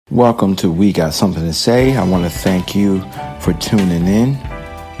Welcome to We Got Something to Say. I want to thank you for tuning in.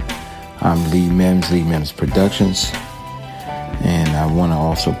 I'm Lee Mims, Lee Mims Productions. And I want to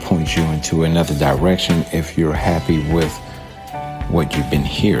also point you into another direction if you're happy with what you've been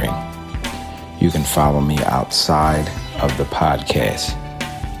hearing. You can follow me outside of the podcast.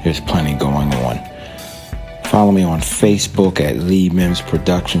 There's plenty going on. Follow me on Facebook at Lee Mims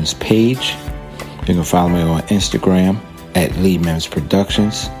Productions page. You can follow me on Instagram at Lee Mims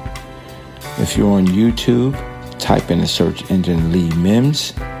Productions. If you're on YouTube, type in the search engine Lee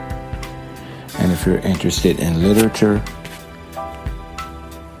Mims. And if you're interested in literature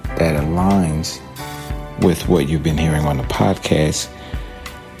that aligns with what you've been hearing on the podcast,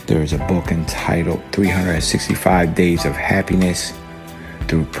 there's a book entitled 365 Days of Happiness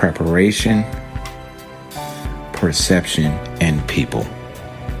Through Preparation, Perception, and People.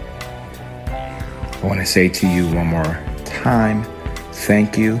 I want to say to you one more time,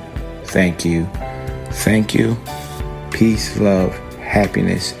 thank you. Thank you. Thank you. Peace, love,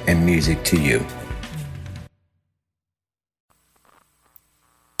 happiness, and music to you.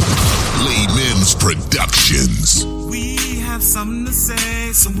 Lee Mims Productions. We have something to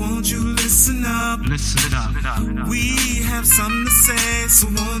say, so won't you listen up? Listen up. We have something to say, so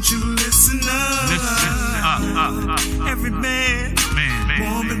won't you listen up? Listen up. Every man,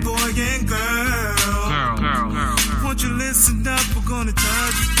 woman, boy, and girl. Won't you listen up? We're gonna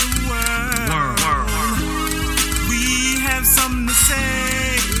touch the world. We have something to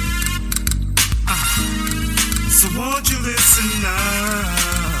say, so won't you listen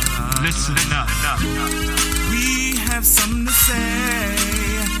up? Listen up. We have something to say,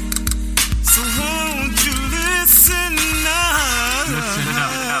 so won't you listen up? Listen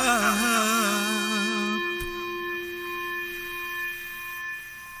up.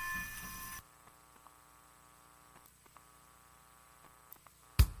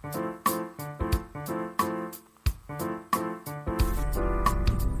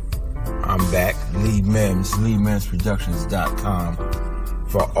 I'm back, Lee Mims, LeeMimsProductions.com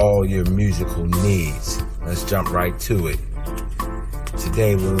for all your musical needs. Let's jump right to it.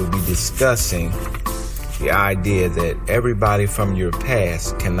 Today we will be discussing the idea that everybody from your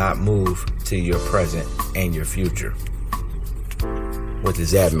past cannot move to your present and your future. What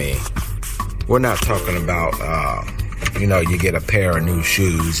does that mean? We're not talking about, you get a pair of new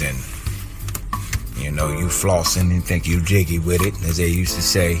shoes and, you flossing and think you jiggy with it, as they used to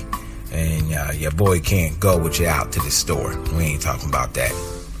say. And your boy can't go with you out to the store. We ain't talking about that.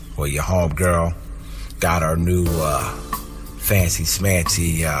 Well, your homegirl got her new fancy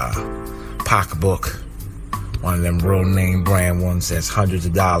smancy pocketbook. One of them real name brand ones that's hundreds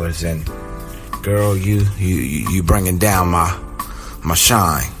of dollars. And girl, you bringing down my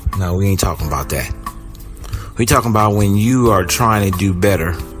shine. No, we ain't talking about that. We talking about when you are trying to do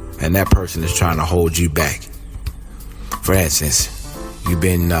better and that person is trying to hold you back. For instance, you've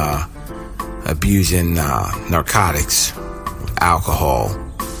been abusing narcotics, alcohol,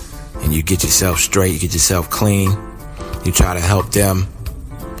 and you get yourself straight, you get yourself clean. You try to help them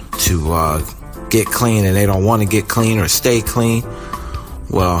to get clean and they don't want to get clean or stay clean.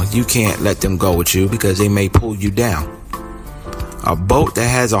 Well, you can't let them go with you because they may pull you down. A boat that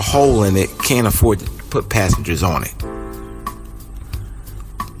has a hole in it can't afford to put passengers on it.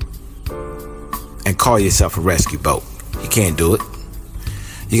 And call yourself a rescue boat. You can't do it.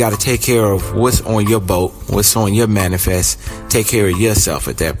 You got to take care of what's on your boat, what's on your manifest. Take care of yourself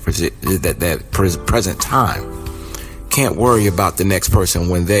at that present time. Can't worry about the next person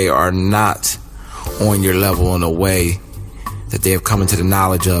when they are not on your level in a way that they have come into the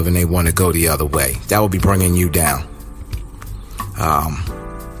knowledge of and they want to go the other way. That will be bringing you down.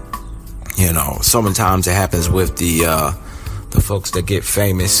 So many times it happens with the folks that get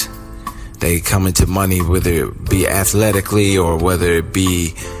famous. They come into money, whether it be athletically or whether it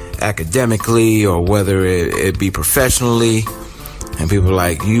be academically or whether it be professionally. And people are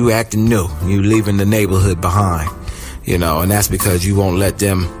like, you acting new. You leaving the neighborhood behind. And that's because you won't let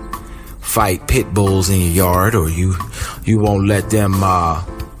them fight pit bulls in your yard, or you won't let them,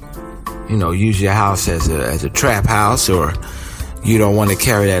 use your house as a trap house, or you don't want to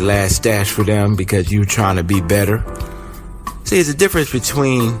carry that last stash for them because you're trying to be better. See, there's a difference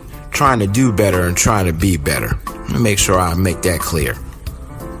between trying to do better and trying to be better. Let me make sure I make that clear.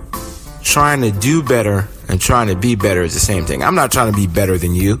 Trying to do better and trying to be better is the same thing. I'm not trying to be better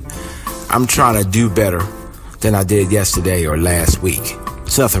than you. I'm trying to do better than I did yesterday or last week.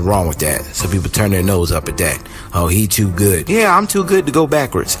 There's nothing wrong with that. Some people turn their nose up at that. Oh, he too good. Yeah, I'm too good to go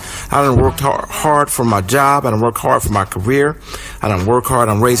backwards. I done worked hard for my job. I done worked hard for my career. I done worked hard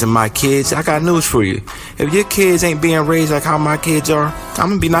on raising my kids. I got news for you. If your kids ain't being raised like how my kids are, I'm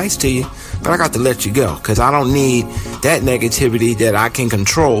going to be nice to you. But I got to let you go because I don't need that negativity that I can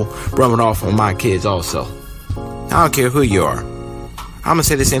control rubbing off on my kids also. I don't care who you are. I'm going to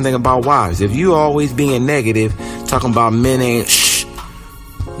say the same thing about wives. If you always being negative, talking about men ain't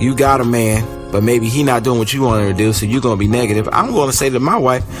you got a man, but maybe he not doing what you want him to do, so you're going to be negative. I'm going to say to my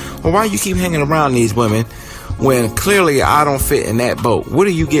wife, well, why you keep hanging around these women when clearly I don't fit in that boat? What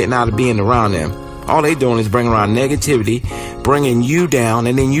are you getting out of being around them? All they doing is bringing around negativity, bringing you down,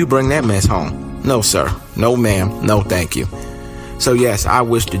 and then you bring that mess home. No, sir. No, ma'am. No, thank you. So, yes, I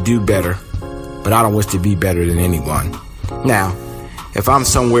wish to do better, but I don't wish to be better than anyone. Now, if I'm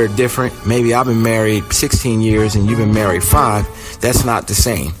somewhere different, maybe I've been married 16 years and you've been married 5, that's not the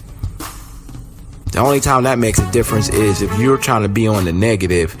same. The only time that makes a difference is if you're trying to be on the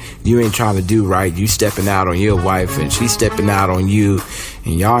negative, you ain't trying to do right, you stepping out on your wife and she's stepping out on you,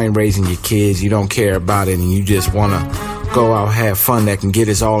 and y'all ain't raising your kids, you don't care about it, and you just want to go out, have fun that can get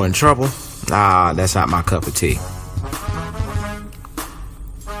us all in trouble. Nah, that's not my cup of tea.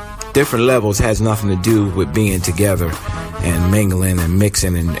 Different levels has nothing to do with being together and mingling and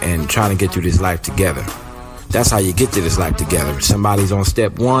mixing and trying to get through this life together. That's how you get to this life together. Somebody's on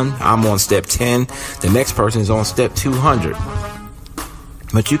step 1, I'm on step 10, the next person's on step 200.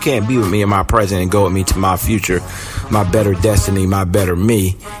 But you can't be with me in my present and go with me to my future, my better destiny, my better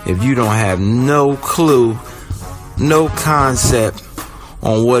me, if you don't have no clue, no concept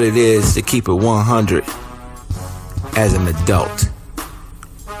on what it is to keep it 100 as an adult.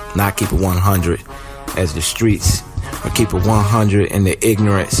 Not keep it 100 as the streets, or keep it 100 in the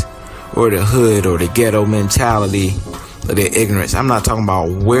ignorance or the hood or the ghetto mentality or the ignorance. I'm not talking about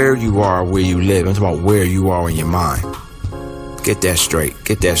where you are, where you live. I'm talking about where you are in your mind. Get that straight.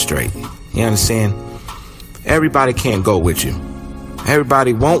 Get that straight. You understand? Everybody can't go with you.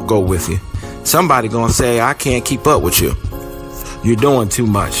 Everybody won't go with you. Somebody gonna say, I can't keep up with you. You're doing too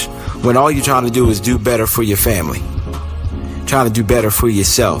much. When all you're trying to do is do better for your family. Trying to do better for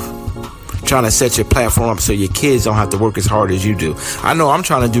yourself. Trying to set your platform up so your kids don't have to work as hard as you do. I know I'm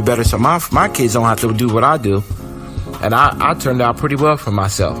trying to do better so my kids don't have to do what I do. And I turned out pretty well for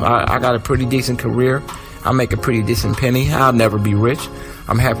myself. I got a pretty decent career. I make a pretty decent penny. I'll never be rich.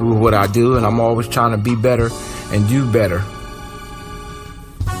 I'm happy with what I do, and I'm always trying to be better and do better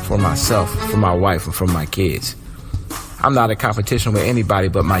for myself, for my wife, and for my kids. I'm not in competition with anybody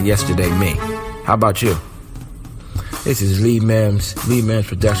but my yesterday me. How about you? This is Lee Mims,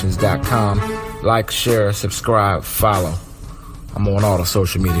 LeeMimsProductions.com. Like, share, subscribe, follow. I'm on all the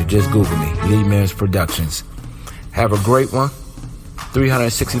social media. Just Google me, Lee Mims Productions. Have a great one.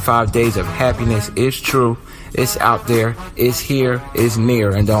 365 days of happiness is true. It's out there. It's here. It's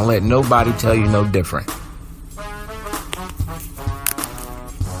near. And don't let nobody tell you no different.